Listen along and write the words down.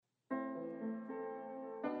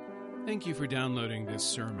Thank you for downloading this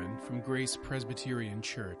sermon from Grace Presbyterian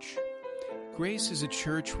Church. Grace is a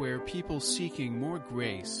church where people seeking more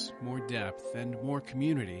grace, more depth, and more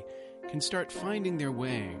community can start finding their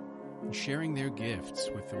way and sharing their gifts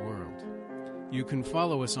with the world. You can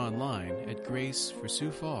follow us online at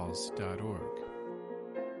graceforsiouxfalls.org.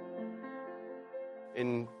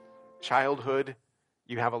 In childhood,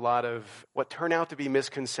 you have a lot of what turn out to be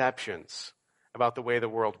misconceptions about the way the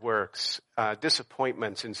world works,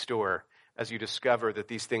 disappointments in store as you discover that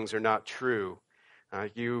these things are not true.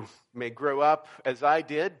 You may grow up, as I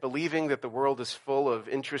did, believing that the world is full of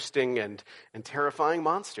interesting and terrifying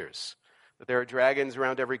monsters, that there are dragons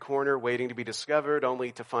around every corner waiting to be discovered,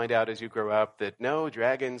 only to find out as you grow up that no,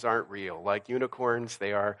 dragons aren't real. Like unicorns,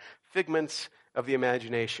 they are figments of the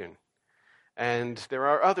imagination. And there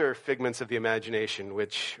are other figments of the imagination,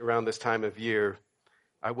 which around this time of year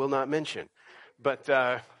I will not mention. But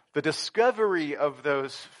the discovery of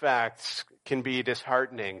those facts can be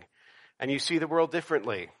disheartening, and you see the world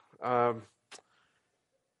differently. A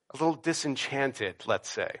little disenchanted, let's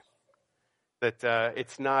say. That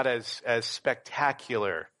it's not as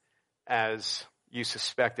spectacular as you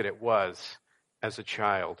suspected it was as a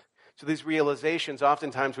child. So these realizations,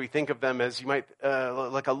 oftentimes we think of them as like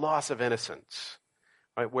a loss of innocence,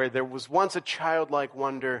 right? Where there was once a childlike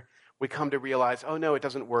wonder, we come to realize, oh no, it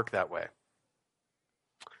doesn't work that way.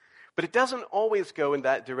 But it doesn't always go in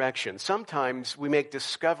that direction. Sometimes we make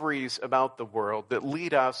discoveries about the world that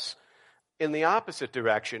lead us in the opposite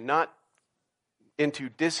direction, not into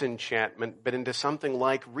disenchantment, but into something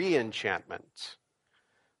like re-enchantment.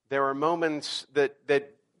 There are moments that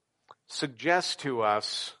suggest to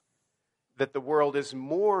us that the world is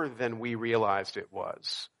more than we realized it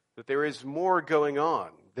was, that there is more going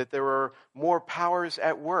on, that there are more powers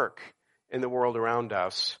at work in the world around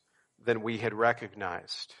us than we had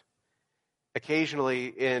recognized. Occasionally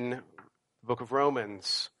in the book of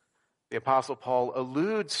Romans, the Apostle Paul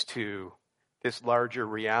alludes to this larger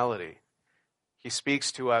reality. He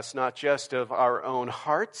speaks to us not just of our own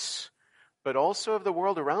hearts, but also of the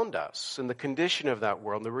world around us and the condition of that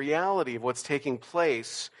world, the reality of what's taking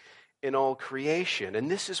place in all creation.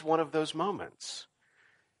 And this is one of those moments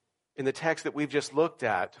in the text that we've just looked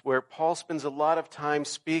at, where Paul spends a lot of time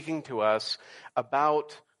speaking to us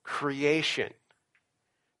about creation.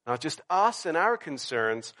 Not just us and our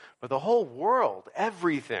concerns, but the whole world,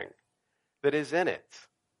 everything that is in it.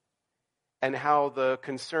 And how the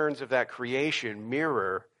concerns of that creation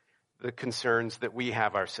mirror the concerns that we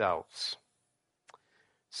have ourselves.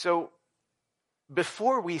 So,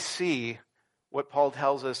 before we see what Paul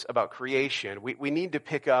tells us about creation, we need to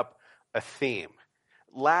pick up a theme.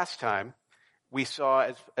 Last time, we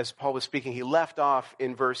saw, as Paul was speaking, he left off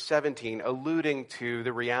in verse 17, alluding to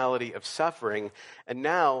the reality of suffering. And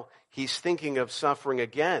now he's thinking of suffering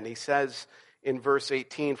again. He says in verse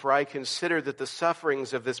 18, "For I consider that the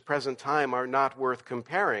sufferings of this present time are not worth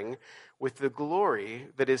comparing with the glory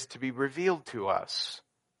that is to be revealed to us."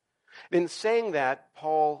 In saying that,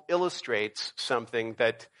 Paul illustrates something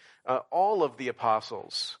that all of the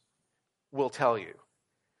apostles will tell you.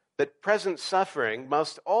 That present suffering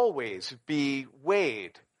must always be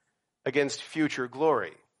weighed against future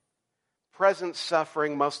glory. Present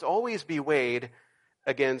suffering must always be weighed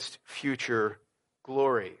against future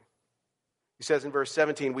glory. He says in verse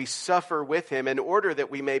 17, "We suffer with him in order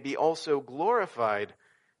that we may be also glorified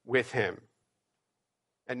with him."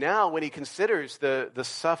 And now when he considers the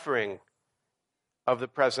suffering of the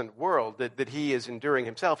present world that he is enduring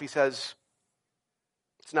himself, he says,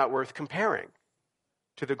 it's not worth comparing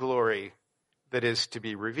to the glory that is to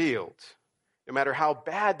be revealed. No matter how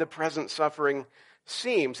bad the present suffering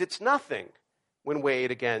seems, it's nothing when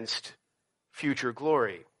weighed against future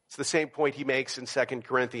glory. It's the same point he makes in 2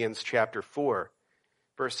 Corinthians chapter 4,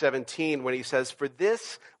 verse 17, when he says, "For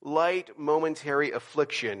this light momentary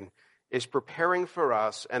affliction is preparing for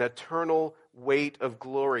us an eternal weight of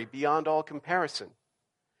glory beyond all comparison."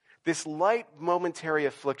 This light momentary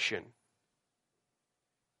affliction.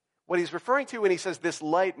 What he's referring to when he says this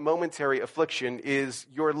light momentary affliction is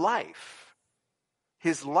your life.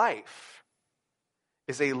 His life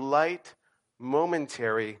is a light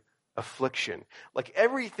momentary affliction. Like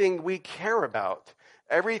everything we care about,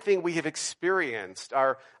 everything we have experienced,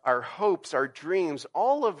 our hopes, our dreams,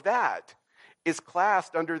 all of that is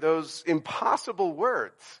classed under those impossible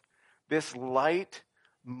words. This light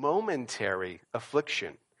momentary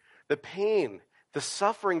affliction. The pain, the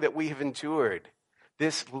suffering that we have endured.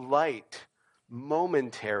 This light,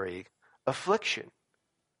 momentary affliction.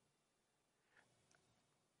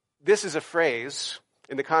 This is a phrase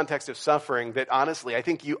in the context of suffering that honestly I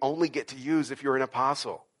think you only get to use if you're an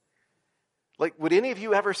apostle. Like, would any of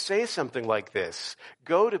you ever say something like this?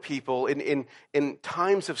 Go to people in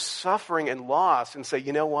times of suffering and loss and say,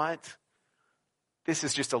 you know what? This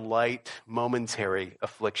is just a light, momentary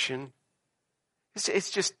affliction.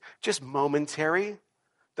 It's just momentary.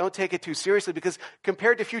 Don't take it too seriously, because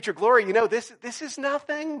compared to future glory, this is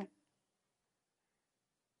nothing.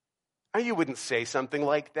 You wouldn't say something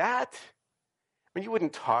like that. You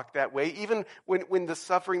wouldn't talk that way, even when the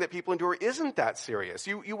suffering that people endure isn't that serious.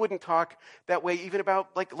 You wouldn't talk that way even about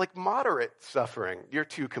like moderate suffering. You're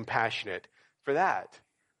too compassionate for that.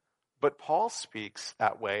 But Paul speaks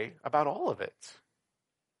that way about all of it.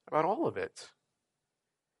 About all of it.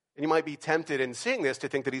 And you might be tempted in seeing this to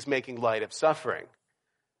think that he's making light of suffering,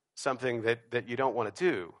 something that you don't want to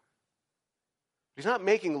do. He's not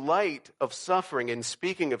making light of suffering in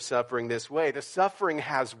speaking of suffering this way. The suffering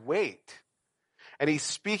has weight. And he's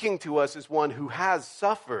speaking to us as one who has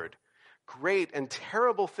suffered great and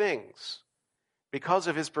terrible things because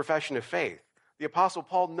of his profession of faith. The Apostle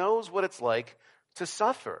Paul knows what it's like to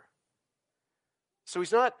suffer. So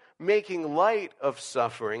he's not making light of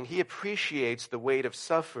suffering. He appreciates the weight of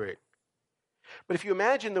suffering. But if you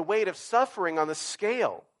imagine the weight of suffering on the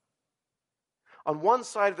scale, on one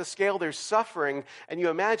side of the scale there's suffering, and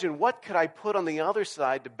you imagine, what could I put on the other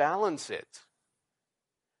side to balance it?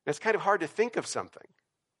 It's kind of hard to think of something.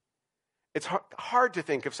 It's hard to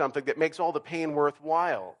think of something that makes all the pain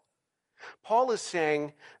worthwhile. Paul is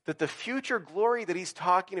saying that the future glory that he's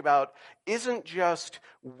talking about isn't just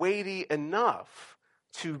weighty enough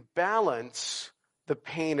to balance the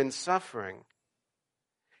pain and suffering.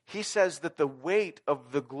 He says that the weight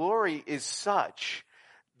of the glory is such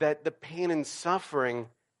that the pain and suffering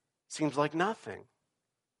seems like nothing.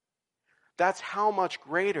 That's how much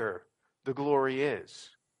greater the glory is.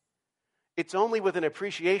 It's only with an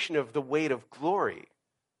appreciation of the weight of glory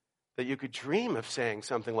that you could dream of saying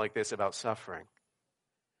something like this about suffering.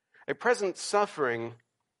 A present suffering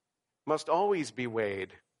must always be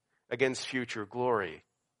weighed against future glory.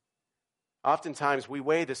 Oftentimes we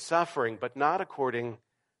weigh the suffering, but not according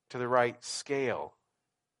to the right scale.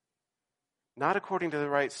 Not according to the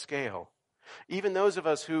right scale. Even those of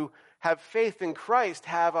us who have faith in Christ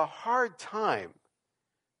have a hard time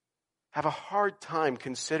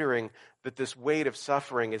considering that this weight of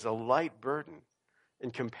suffering is a light burden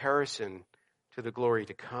in comparison to the glory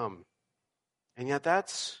to come. And yet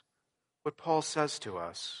that's what Paul says to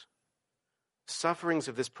us. Sufferings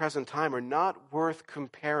of this present time are not worth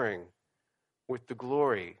comparing with the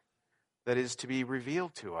glory that is to be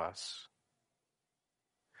revealed to us,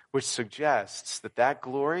 which suggests that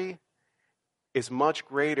glory is much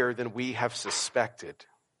greater than we have suspected.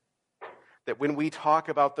 That when we talk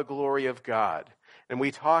about the glory of God, and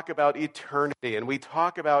we talk about eternity, and we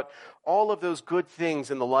talk about all of those good things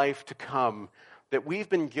in the life to come, that we've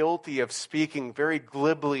been guilty of speaking very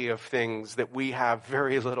glibly of things that we have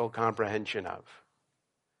very little comprehension of.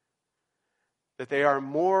 That they are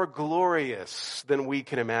more glorious than we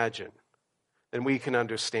can imagine, than we can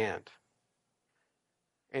understand.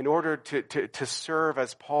 In order to serve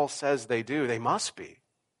as Paul says they do, they must be.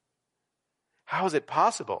 How is it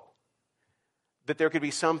possible that there could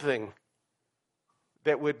be something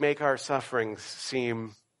that would make our sufferings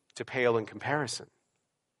seem to pale in comparison?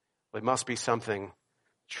 Well, it must be something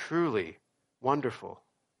truly wonderful.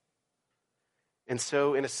 And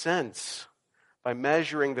so, in a sense, by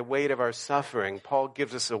measuring the weight of our suffering, Paul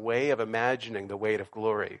gives us a way of imagining the weight of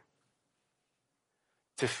glory.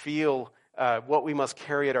 To feel what we must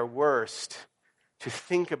carry at our worst, to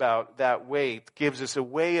think about that weight, gives us a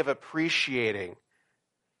way of appreciating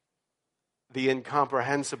the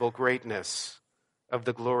incomprehensible greatness of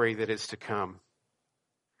the glory that is to come.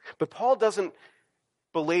 But Paul doesn't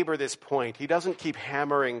belabor this point. He doesn't keep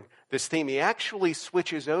hammering this theme. He actually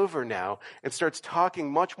switches over now and starts talking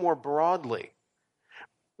much more broadly,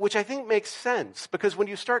 which I think makes sense, because when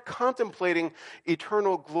you start contemplating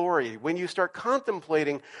eternal glory, when you start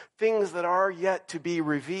contemplating things that are yet to be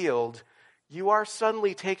revealed, you are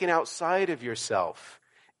suddenly taken outside of yourself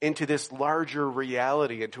into this larger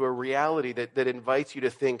reality, into a reality that invites you to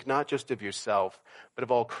think not just of yourself, but of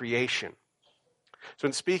all creation. So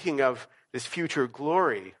in speaking of this future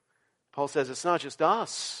glory, Paul says it's not just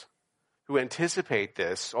us who anticipate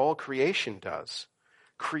this, all creation does.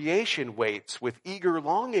 Creation waits with eager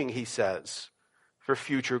longing, he says, for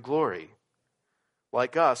future glory.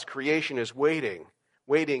 Like us, creation is waiting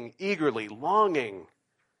eagerly, longing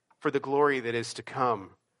for the glory that is to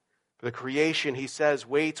come. The creation, he says,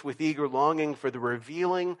 waits with eager longing for the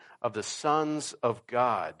revealing of the sons of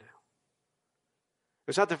God.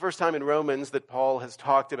 It's not the first time in Romans that Paul has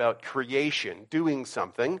talked about creation doing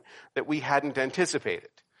something that we hadn't anticipated.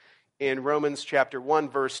 In Romans chapter 1,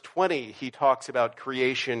 verse 20, he talks about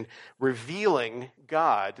creation revealing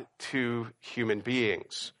God to human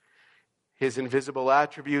beings. His invisible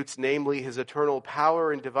attributes, namely his eternal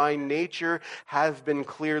power and divine nature, have been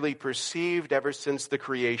clearly perceived ever since the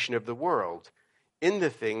creation of the world in the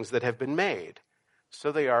things that have been made,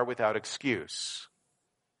 so they are without excuse.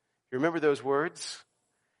 You remember those words?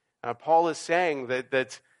 Paul is saying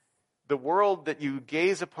that the world that you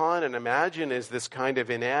gaze upon and imagine is this kind of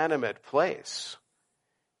inanimate place,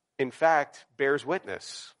 in fact, bears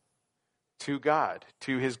witness to God,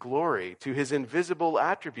 to his glory, to his invisible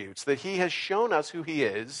attributes, that he has shown us who he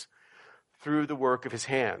is through the work of his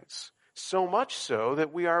hands. So much so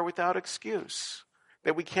that we are without excuse,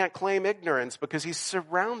 that we can't claim ignorance because he's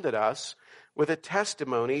surrounded us with a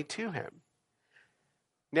testimony to him.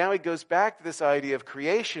 Now he goes back to this idea of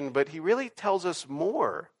creation, but he really tells us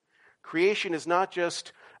more. Creation is not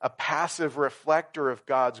just a passive reflector of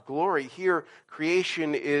God's glory. Here,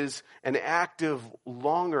 creation is an active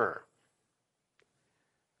longer.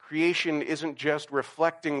 Creation isn't just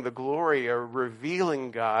reflecting the glory or revealing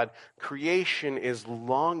God. Creation is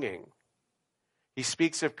longing. He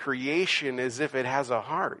speaks of creation as if it has a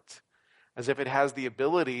heart, as if it has the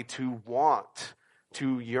ability to want,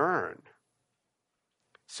 to yearn.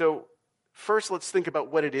 So first, let's think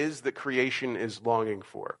about what it is that creation is longing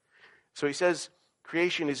for. So he says,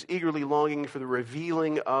 creation is eagerly longing for the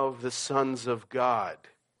revealing of the sons of God.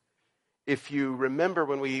 If you remember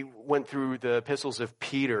when we went through the epistles of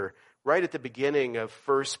Peter, right at the beginning of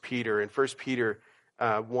 1 Peter, in 1 Peter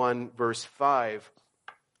 1, verse 5,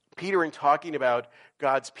 Peter, in talking about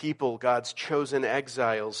God's people, God's chosen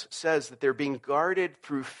exiles, says that they're being guarded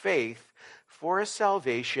through faith for a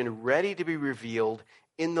salvation ready to be revealed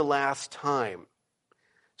in the last time.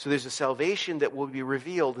 So there's a salvation that will be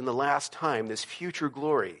revealed in the last time, this future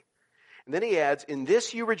glory. And then he adds, in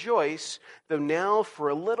this you rejoice, though now for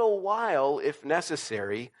a little while, if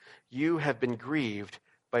necessary, you have been grieved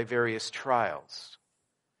by various trials.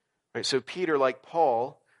 Right, so Peter, like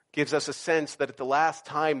Paul, gives us a sense that at the last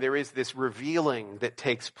time there is this revealing that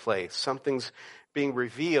takes place. Something's being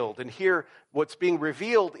revealed. And here, what's being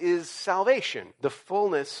revealed is salvation, the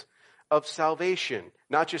fullness of salvation.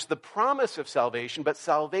 Not just the promise of salvation, but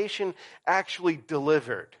salvation actually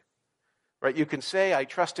delivered. Right? You can say, I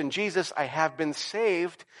trust in Jesus, I have been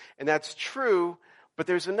saved, and that's true, but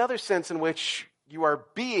there's another sense in which you are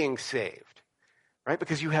being saved, right?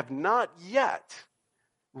 Because you have not yet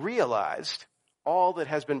realized all that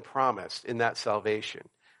has been promised in that salvation.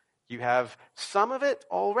 You have some of it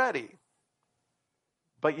already,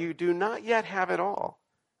 but you do not yet have it all.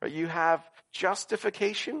 Right? You have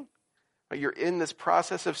justification, but you're in this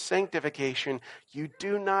process of sanctification. You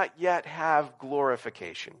do not yet have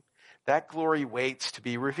glorification. That glory waits to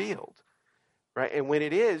be revealed, right? And when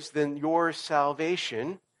it is, then your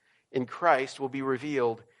salvation in Christ will be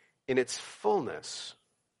revealed in its fullness.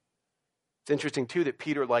 It's interesting, too, that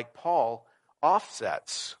Peter, like Paul,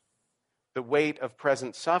 offsets the weight of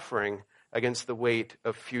present suffering against the weight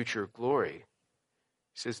of future glory.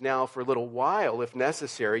 He says, now for a little while, if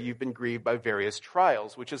necessary, you've been grieved by various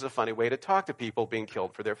trials, which is a funny way to talk to people being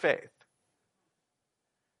killed for their faith.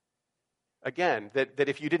 Again, that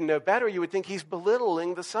if you didn't know better, you would think he's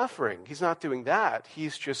belittling the suffering. He's not doing that.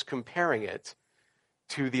 He's just comparing it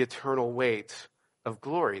to the eternal weight of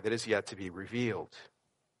glory that is yet to be revealed.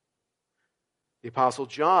 The Apostle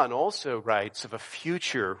John also writes of a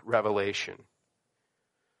future revelation.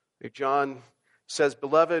 John says,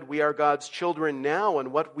 Beloved, we are God's children now,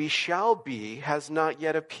 and what we shall be has not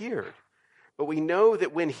yet appeared. But we know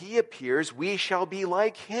that when he appears, we shall be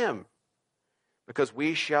like him, because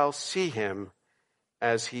we shall see him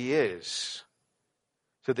as he is.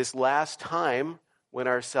 So this last time, when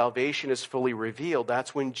our salvation is fully revealed,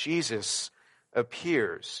 that's when Jesus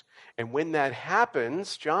appears. And when that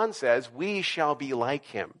happens, John says, we shall be like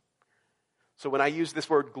him. So when I use this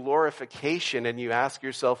word glorification and you ask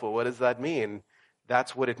yourself, well, what does that mean?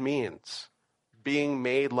 That's what it means. Being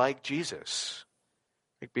made like Jesus.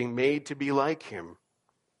 Like being made to be like him.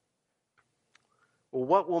 Well,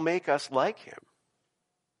 what will make us like him?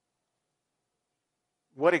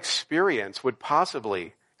 What experience would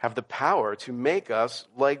possibly have the power to make us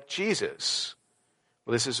like Jesus?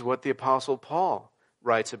 Well, this is what the Apostle Paul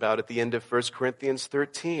writes about at the end of 1 Corinthians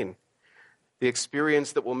 13. The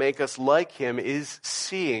experience that will make us like him is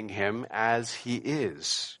seeing him as he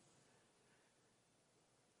is.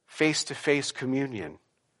 Face-to-face communion.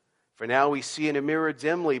 For now we see in a mirror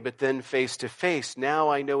dimly, but then face-to-face. Now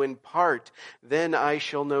I know in part, then I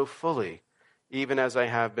shall know fully, even as I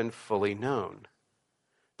have been fully known.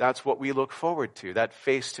 That's what we look forward to, that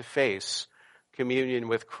face-to-face communion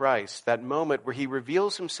with Christ, that moment where he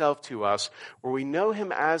reveals himself to us, where we know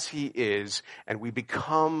him as he is, and we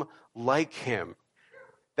become like him.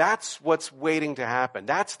 That's what's waiting to happen.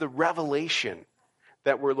 That's the revelation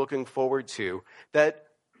that we're looking forward to, that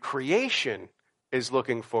creation is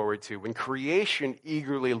looking forward to. When creation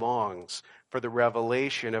eagerly longs for the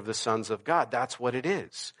revelation of the sons of God, that's what it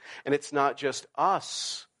is. And it's not just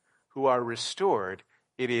us who are restored,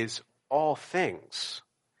 it is all things.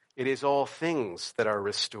 It is all things that are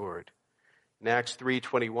restored. In Acts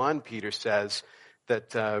 3:21, Peter says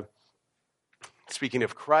that, speaking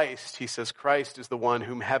of Christ, he says, Christ is the one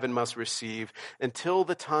whom heaven must receive until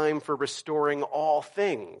the time for restoring all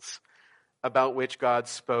things, about which God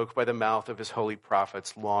spoke by the mouth of his holy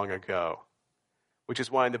prophets long ago. Which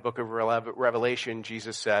is why in the book of Revelation,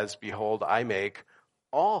 Jesus says, behold, I make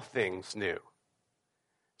all things new.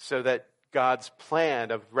 So that God's plan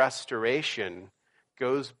of restoration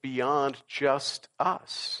goes beyond just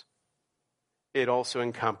us. It also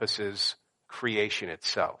encompasses creation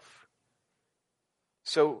itself.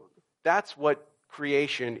 So that's what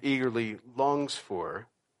creation eagerly longs for.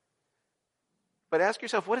 But ask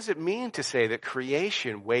yourself, what does it mean to say that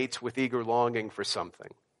creation waits with eager longing for something?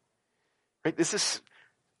 Right? This is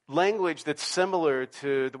language that's similar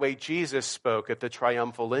to the way Jesus spoke at the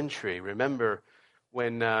triumphal entry. Remember,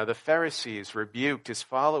 when the Pharisees rebuked his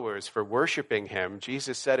followers for worshiping him,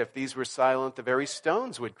 Jesus said, if these were silent, the very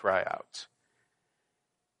stones would cry out.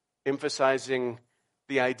 Emphasizing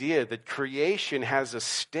the idea that creation has a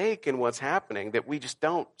stake in what's happening that we just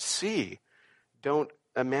don't see, don't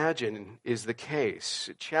imagine is the case.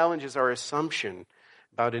 It challenges our assumption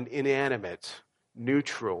about an inanimate,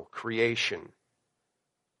 neutral creation.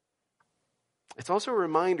 It's also a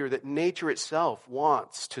reminder that nature itself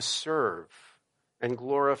wants to serve and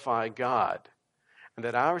glorify God, and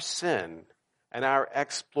that our sin and our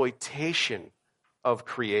exploitation of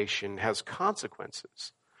creation has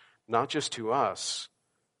consequences, not just to us,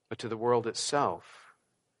 but to the world itself.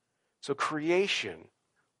 So creation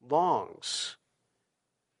longs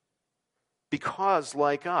because,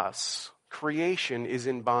 like us, creation is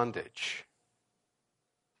in bondage.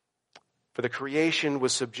 For the creation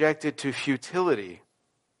was subjected to futility,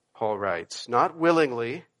 Paul writes, not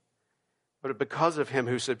willingly, but because of him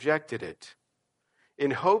who subjected it, in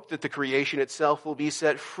hope that the creation itself will be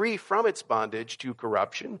set free from its bondage to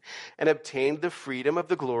corruption and obtain the freedom of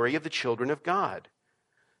the glory of the children of God.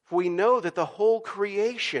 For we know that the whole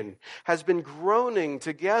creation has been groaning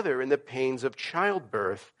together in the pains of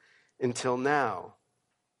childbirth until now.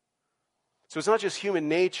 So it's not just human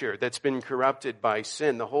nature that's been corrupted by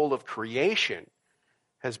sin. The whole of creation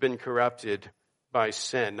has been corrupted by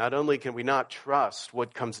sin. Not only can we not trust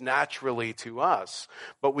what comes naturally to us,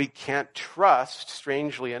 but we can't trust,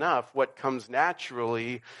 strangely enough, what comes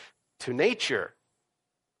naturally to nature.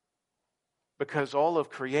 Because all of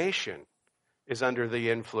creation is under the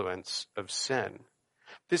influence of sin.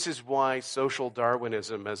 This is why social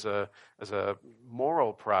Darwinism as a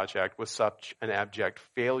moral project was such an abject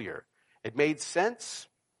failure. It made sense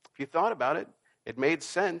if you thought about it. It made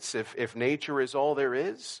sense if nature is all there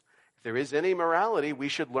is. If there is any morality, we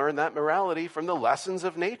should learn that morality from the lessons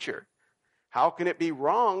of nature. How can it be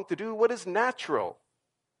wrong to do what is natural?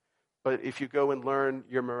 But if you go and learn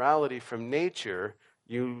your morality from nature,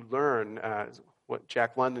 you learn what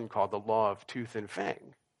Jack London called the law of tooth and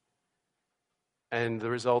fang. And the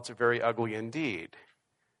results are very ugly indeed.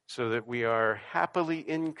 So that we are happily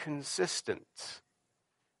inconsistent,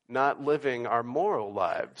 not living our moral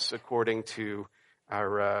lives according to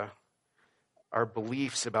our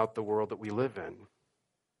beliefs about the world that we live in.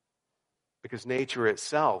 Because nature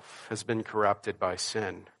itself has been corrupted by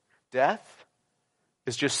sin. Death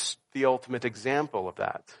is just the ultimate example of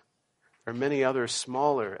that. There are many other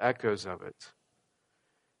smaller echoes of it.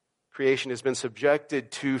 Creation has been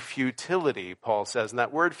subjected to futility, Paul says. And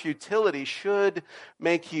that word futility should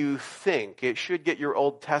make you think. It should get your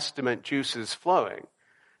Old Testament juices flowing.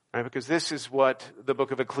 Right? Because this is what the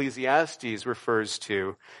book of Ecclesiastes refers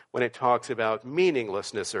to when it talks about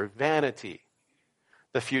meaninglessness or vanity.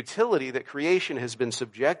 The futility that creation has been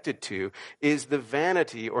subjected to is the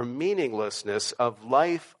vanity or meaninglessness of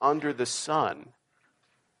life under the sun.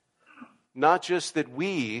 Not just that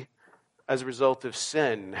we, as a result of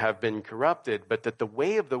sin, have been corrupted, but that the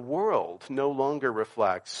way of the world no longer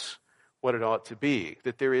reflects what it ought to be.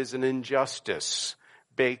 That there is an injustice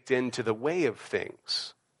baked into the way of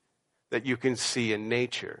things that you can see in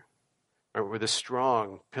nature, or where the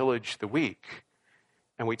strong pillage the weak.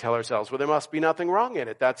 And we tell ourselves, well, there must be nothing wrong in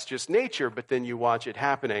it. That's just nature. But then you watch it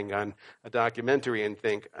happening on a documentary and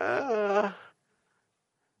think,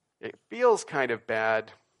 it feels kind of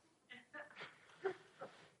bad.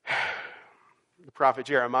 The prophet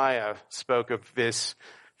Jeremiah spoke of this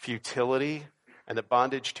futility and the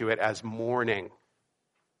bondage to it as mourning.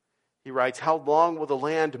 He writes, "How long will the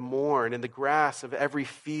land mourn and the grass of every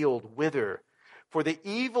field wither? For the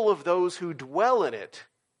evil of those who dwell in it,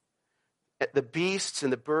 the beasts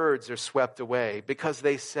and the birds are swept away, because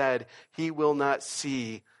they said, 'He will not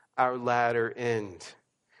see our latter end.'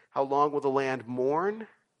 How long will the land mourn?"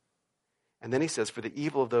 And then he says, "For the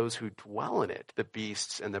evil of those who dwell in it, the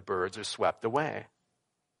beasts and the birds are swept away."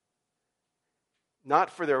 Not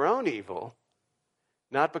for their own evil,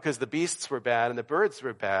 not because the beasts were bad and the birds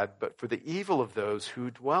were bad, but for the evil of those who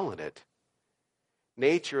dwell in it.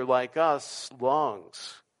 Nature, like us,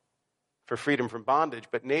 longs for freedom from bondage,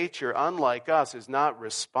 but nature, unlike us, is not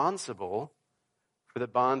responsible for the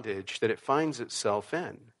bondage that it finds itself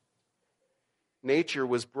in. Nature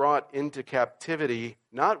was brought into captivity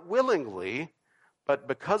not willingly, but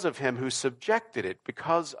because of him who subjected it,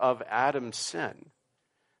 because of Adam's sin.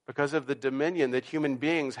 Because of the dominion that human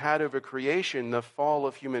beings had over creation, the fall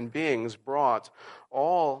of human beings brought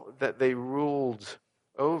all that they ruled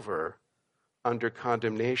over under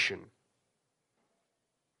condemnation.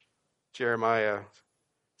 Jeremiah,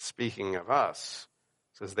 speaking of us,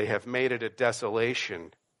 says, "They have made it a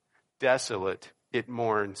desolation. Desolate it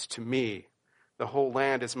mourns to me. The whole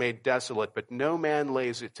land is made desolate, but no man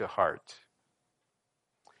lays it to heart."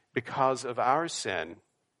 Because of our sin,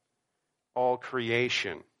 all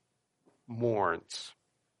creation mourns.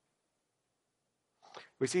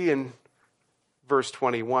 We see in verse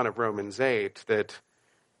 21 of Romans 8 that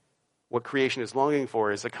what creation is longing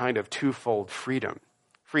for is a kind of twofold freedom.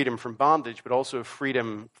 Freedom from bondage, but also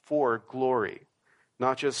freedom for glory.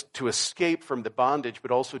 Not just to escape from the bondage, but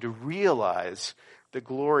also to realize the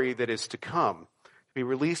glory that is to come. To be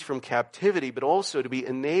released from captivity, but also to be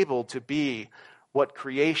enabled to be what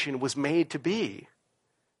creation was made to be.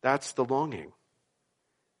 That's the longing.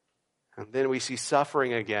 And then we see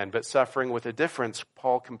suffering again, but suffering with a difference.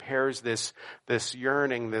 Paul compares this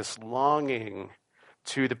yearning, this longing,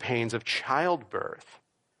 to the pains of childbirth,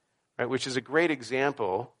 right, which is a great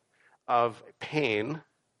example of pain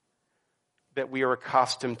that we are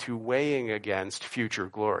accustomed to weighing against future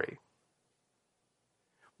glory.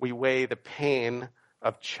 We weigh the pain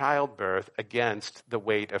of childbirth against the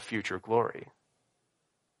weight of future glory.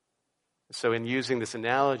 So in using this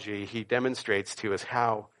analogy, he demonstrates to us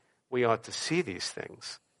how we ought to see these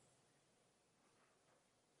things.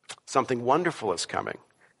 Something wonderful is coming.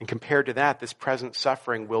 And compared to that, this present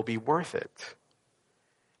suffering will be worth it.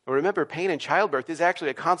 But remember, pain in childbirth is actually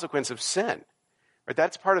a consequence of sin. Right?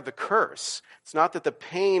 That's part of the curse. It's not that the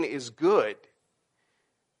pain is good,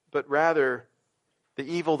 but rather the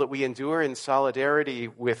evil that we endure in solidarity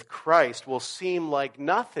with Christ will seem like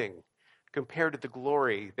nothing compared to the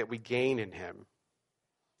glory that we gain in him.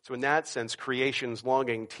 So in that sense, creation's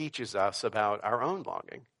longing teaches us about our own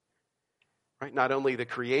longing. Right? Not only the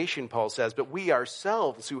creation, Paul says, but we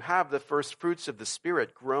ourselves who have the first fruits of the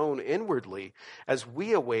Spirit groan inwardly as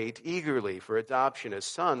we await eagerly for adoption as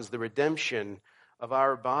sons, the redemption of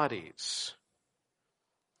our bodies.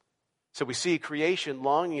 So we see creation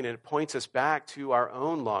longing, and it points us back to our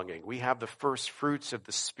own longing. We have the first fruits of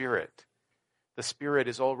the Spirit. The Spirit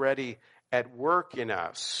is already at work in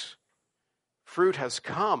us. Fruit has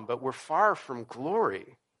come, but we're far from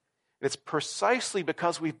glory. And it's precisely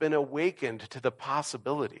because we've been awakened to the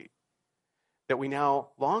possibility that we now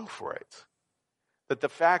long for it. That the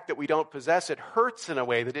fact that we don't possess it hurts in a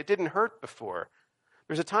way that it didn't hurt before.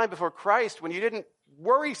 There's a time before Christ when you didn't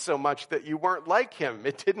worry so much that you weren't like him.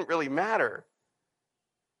 It didn't really matter.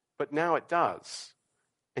 But now it does.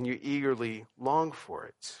 And you eagerly long for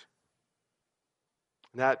it.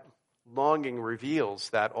 That longing reveals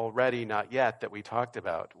that already not yet that we talked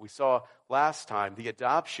about. We saw last time the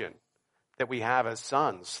adoption that we have as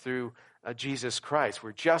sons through Jesus Christ.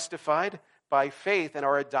 We're justified by faith and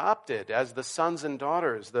are adopted as the sons and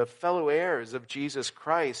daughters, the fellow heirs of Jesus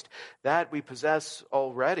Christ. That we possess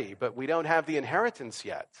already, but we don't have the inheritance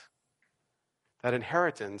yet. That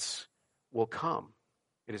inheritance will come.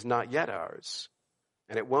 It is not yet ours,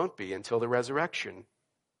 and it won't be until the resurrection.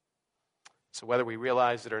 So whether we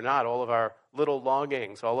realize it or not, all of our little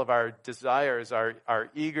longings, all of our desires, our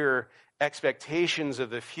eager expectations of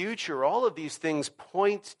the future, all of these things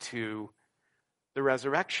point to the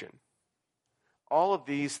resurrection. All of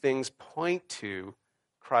these things point to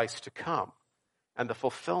Christ to come and the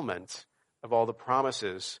fulfillment of all the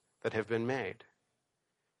promises that have been made.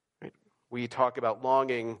 Right? We talk about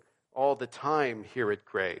longing all the time here at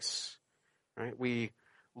Grace. Right? We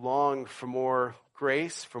long for more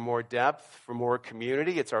grace, for more depth, for more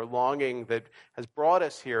community. It's our longing that has brought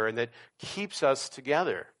us here and that keeps us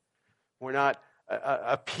together. We're not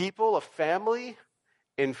a people, a family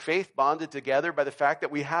in faith bonded together by the fact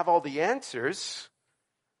that we have all the answers.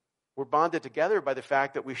 We're bonded together by the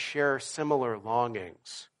fact that we share similar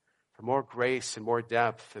longings for more grace and more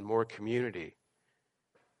depth and more community.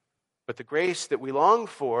 But the grace that we long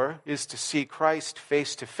for is to see Christ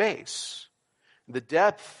face to face. The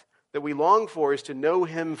depth that we long for is to know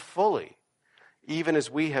him fully, even as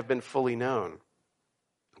we have been fully known.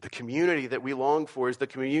 The community that we long for is the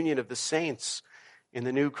communion of the saints in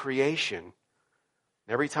the new creation.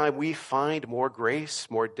 Every time we find more grace,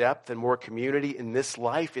 more depth, and more community in this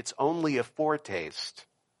life, it's only a foretaste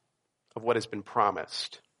of what has been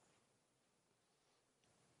promised.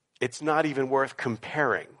 It's not even worth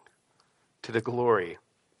comparing to the glory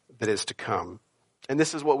that is to come. And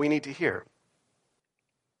this is what we need to hear.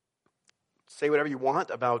 Say whatever you want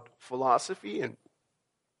about philosophy and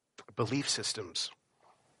belief systems.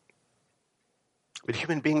 But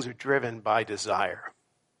human beings are driven by desire.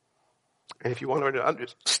 And if you want to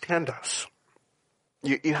understand us,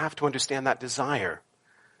 you have to understand that desire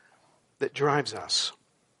that drives us.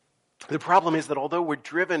 The problem is that although we're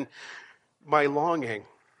driven by longing,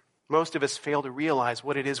 most of us fail to realize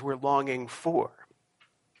what it is we're longing for.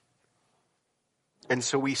 And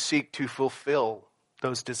so we seek to fulfill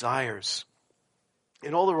those desires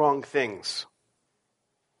in all the wrong things.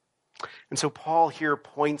 And so Paul here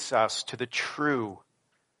points us to the true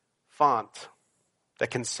font that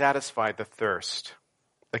can satisfy the thirst,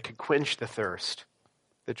 that can quench the thirst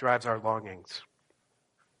that drives our longings.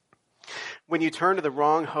 When you turn to the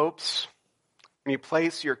wrong hopes, when you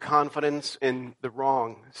place your confidence in the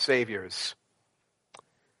wrong saviors,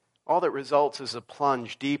 all that results is a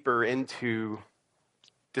plunge deeper into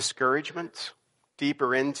discouragement,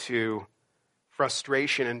 deeper into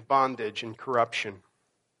frustration and bondage and corruption.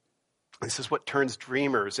 This is what turns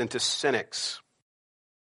dreamers into cynics.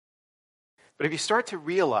 But if you start to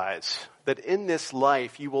realize that in this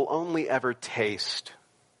life you will only ever taste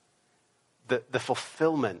the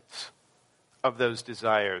fulfillment of those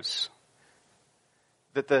desires,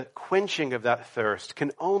 that the quenching of that thirst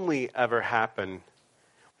can only ever happen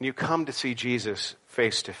when you come to see Jesus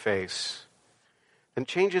face to face, then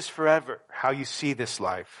changes forever how you see this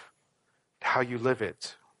life, how you live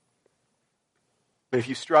it. If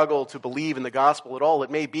you struggle to believe in the gospel at all,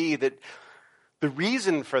 it may be that the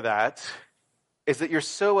reason for that is that you're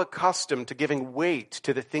so accustomed to giving weight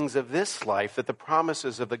to the things of this life that the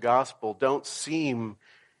promises of the gospel don't seem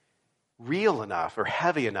real enough or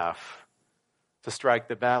heavy enough to strike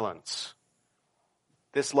the balance.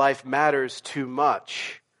 This life matters too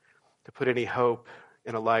much to put any hope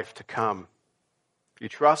in a life to come. If you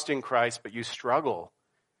trust in Christ, but you struggle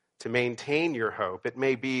to maintain your hope, it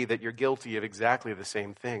may be that you're guilty of exactly the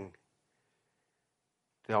same thing.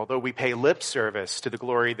 That although we pay lip service to the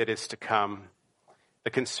glory that is to come, the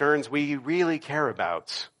concerns we really care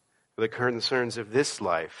about are the concerns of this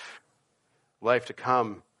life. Life to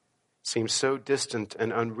come seems so distant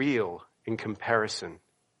and unreal in comparison.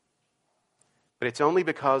 But it's only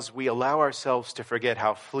because we allow ourselves to forget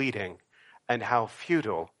how fleeting and how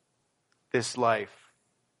futile this life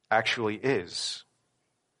actually is.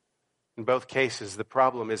 In both cases, the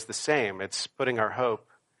problem is the same. It's putting our hope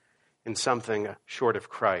in something short of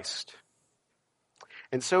Christ.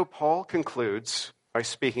 And so Paul concludes by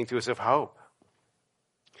speaking to us of hope.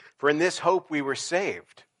 For in this hope we were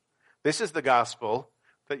saved. This is the gospel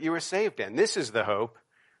that you were saved in. This is the hope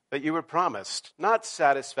that you were promised. Not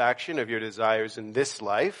satisfaction of your desires in this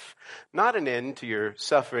life, not an end to your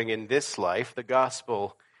suffering in this life. The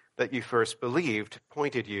gospel that you first believed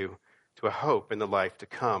pointed you to a hope in the life to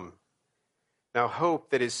come. Now,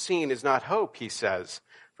 hope that is seen is not hope, he says,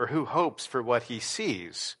 for who hopes for what he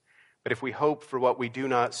sees? But if we hope for what we do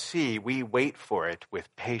not see, we wait for it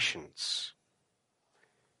with patience.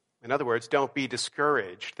 In other words, don't be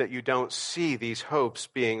discouraged that you don't see these hopes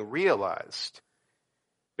being realized,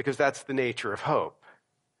 because that's the nature of hope.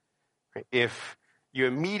 If you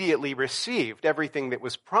immediately received everything that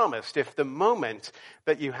was promised, if the moment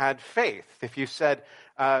that you had faith, if you said,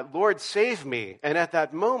 Lord, save me, and at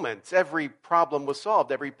that moment every problem was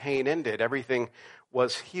solved, every pain ended, everything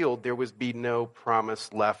was healed, there would be no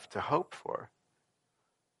promise left to hope for.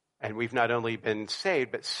 And we've not only been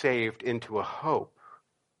saved, but saved into a hope.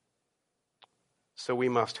 So we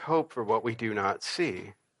must hope for what we do not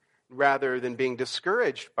see. Rather than being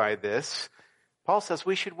discouraged by this, Paul says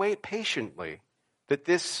we should wait patiently, that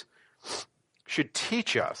this should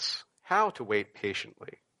teach us how to wait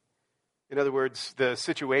patiently. In other words, the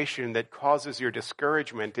situation that causes your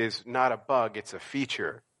discouragement is not a bug, it's a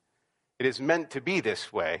feature. It is meant to be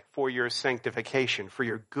this way for your sanctification, for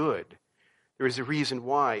your good. There is a reason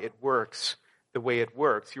why it works the way it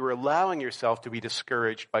works. You are allowing yourself to be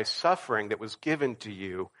discouraged by suffering that was given to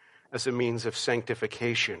you as a means of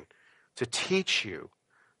sanctification, to teach you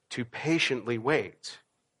to patiently wait.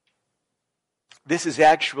 This is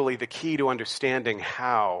actually the key to understanding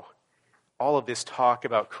how all of this talk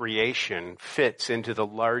about creation fits into the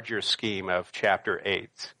larger scheme of chapter 8.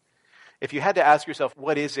 If you had to ask yourself,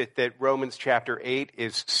 what is it that Romans chapter 8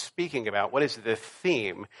 is speaking about? What is the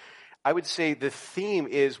theme? I would say the theme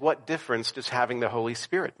is, what difference does having the Holy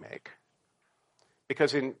Spirit make?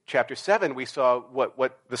 Because in chapter 7, we saw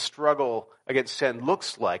what the struggle against sin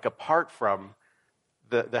looks like apart from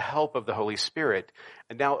the help of the Holy Spirit.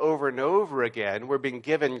 And now over and over again, we're being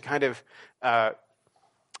given kind of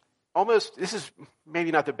almost, this is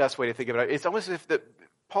maybe not the best way to think of it. It's almost as if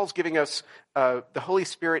Paul's giving us the Holy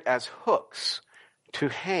Spirit as hooks to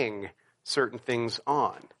hang certain things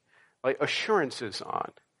on, like assurances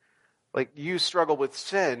on. Like, you struggle with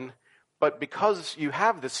sin, but because you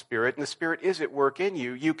have the Spirit, and the Spirit is at work in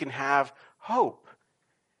you, you can have hope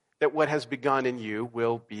that what has begun in you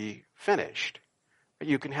will be finished. But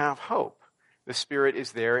you can have hope. The Spirit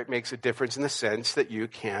is there. It makes a difference in the sense that you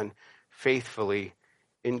can faithfully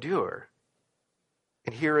endure.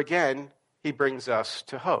 And here again, he brings us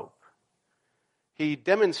to hope. He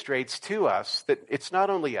demonstrates to us that it's not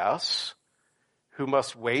only us who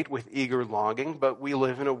must wait with eager longing, but we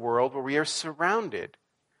live in a world where we are surrounded.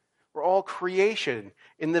 We're all creation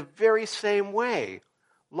in the very same way,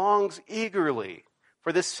 longs eagerly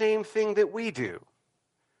for the same thing that we do.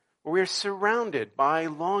 We're surrounded by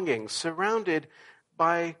longing, surrounded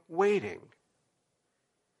by waiting.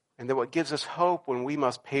 And that what gives us hope when we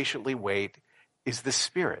must patiently wait is the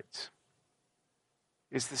Spirit.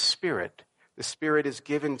 Is the Spirit. The Spirit is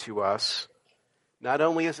given to us not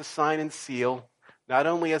only as a sign and seal, not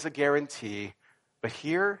only as a guarantee, but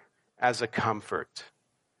here as a comfort,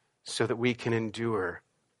 so that we can endure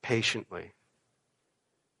patiently.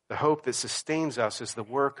 The hope that sustains us is the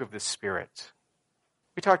work of the Spirit.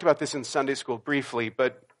 We talked about this in Sunday school briefly,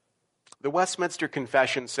 but the Westminster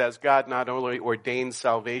Confession says God not only ordains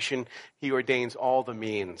salvation, he ordains all the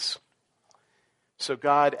means. So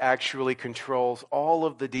God actually controls all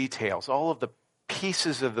of the details, all of the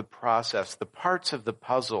pieces of the process, the parts of the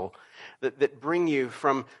puzzle that bring you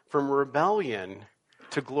from rebellion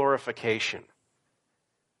to glorification.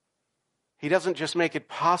 He doesn't just make it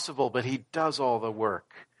possible, but he does all the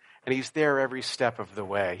work. And he's there every step of the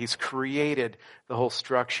way. He's created the whole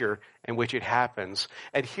structure in which it happens.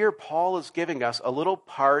 And here Paul is giving us a little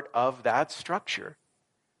part of that structure.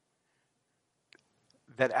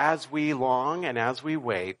 That as we long and as we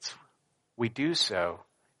wait, we do so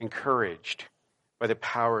encouraged by the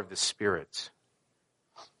power of the Spirit.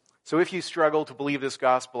 So if you struggle to believe this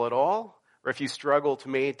gospel at all, or if you struggle to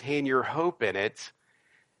maintain your hope in it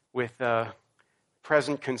with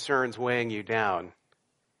present concerns weighing you down,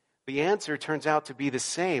 the answer turns out to be the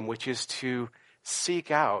same, which is to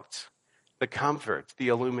seek out the comfort, the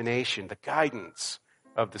illumination, the guidance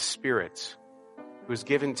of the Spirit who is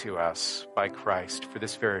given to us by Christ for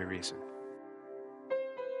this very reason.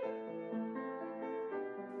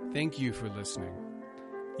 Thank you for listening.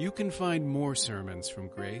 You can find more sermons from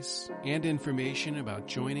Grace and information about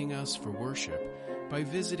joining us for worship by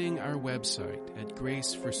visiting our website at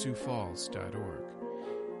graceforsiouxfalls.org.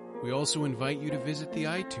 We also invite you to visit the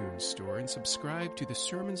iTunes store and subscribe to the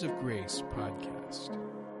Sermons of Grace podcast.